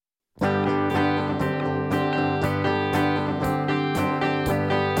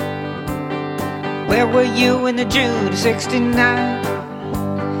Where were you in the June of '69?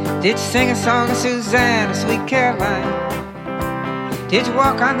 Did you sing a song of Susanna, Sweet Caroline? Did you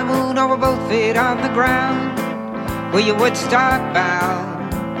walk on the moon over both feet on the ground? Were you Woodstock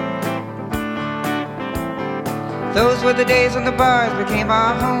bound? Those were the days when the bars became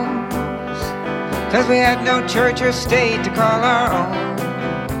our homes, 'cause we had no church or state to call our own.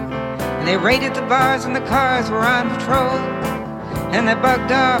 And they raided the bars when the cars were on patrol, and they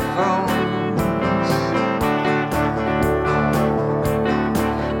bugged our phones.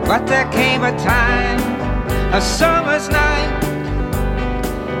 But there came a time, a summer's night,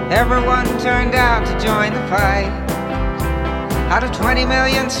 everyone turned out to join the fight. Out of 20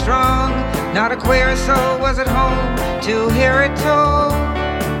 million strong, not a queer soul was at home to hear it told.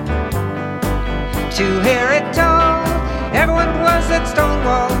 To hear it told, everyone was at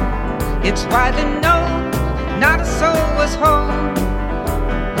Stonewall. It's widely known, not a soul was home.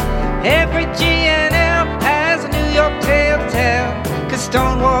 Every G&L has a New York tale to tell, 'cause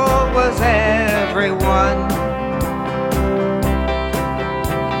Stonewall was everyone.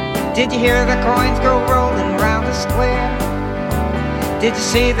 Did you hear the coins go rolling round the square? Did you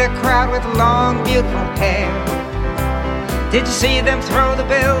see the crowd with long, beautiful hair? Did you see them throw the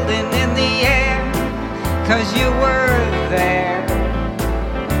building in the air? 'Cause you were there.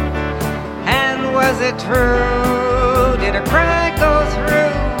 And was it true? Did a cry go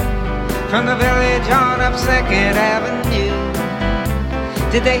through from the village on up 2nd Avenue?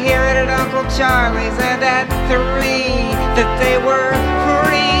 Did they hear it at Uncle Charlie's and at 3 that they were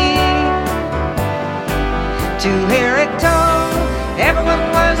free? To hear it told, everyone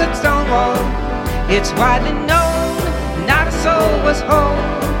was at Stonewall. It's widely known, not a soul was whole.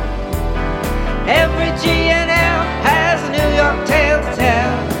 Every G&L has a New York tale to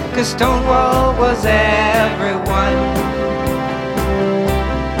tell, 'cause Stonewall was everyone.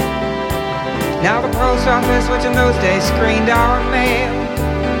 Now the post office, which in those days screened our mail,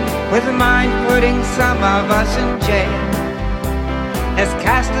 with a mind putting some of us in jail, has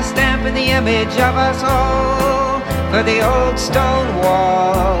cast a stamp in the image of us all for the old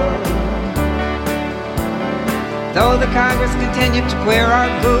Stonewall. Though the Congress continued to queer our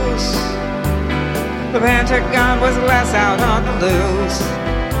goose, the Pentagon was less out on the loose.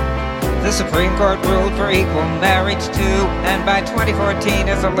 The Supreme Court ruled for equal marriage too, and by 2014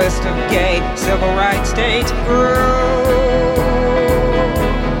 as a list of gay civil rights states grew.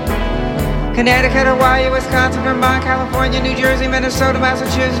 Connecticut, Hawaii, Wisconsin, Vermont, California, New Jersey, Minnesota,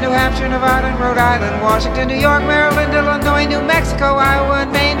 Massachusetts, New Hampshire, Nevada, and Rhode Island, Washington, New York, Maryland, Illinois, New Mexico, Iowa,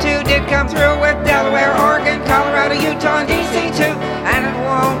 and Maine too did come through, with Delaware, Oregon, Colorado, Utah, and DC too. And it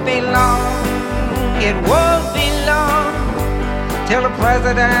won't be long, it won't be long, till the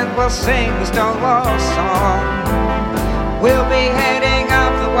president will sing the Stonewall song. We'll be heading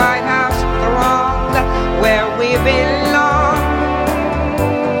up the White House throng, where we belong.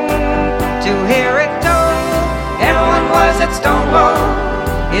 To hear it told, everyone was at Stonewall.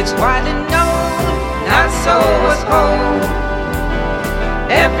 It's widely known, not a soul was whole.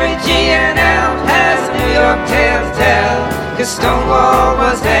 Every G&L has a New York tale to tell, 'cause Stonewall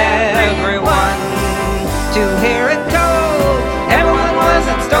was everyone. To hear it told, everyone was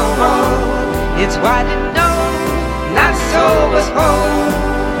at Stonewall. It's widely known, not a soul was whole.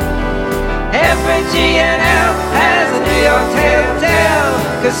 Every G&L has a New York tale to tell,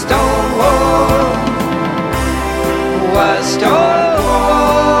 'cause Stonewall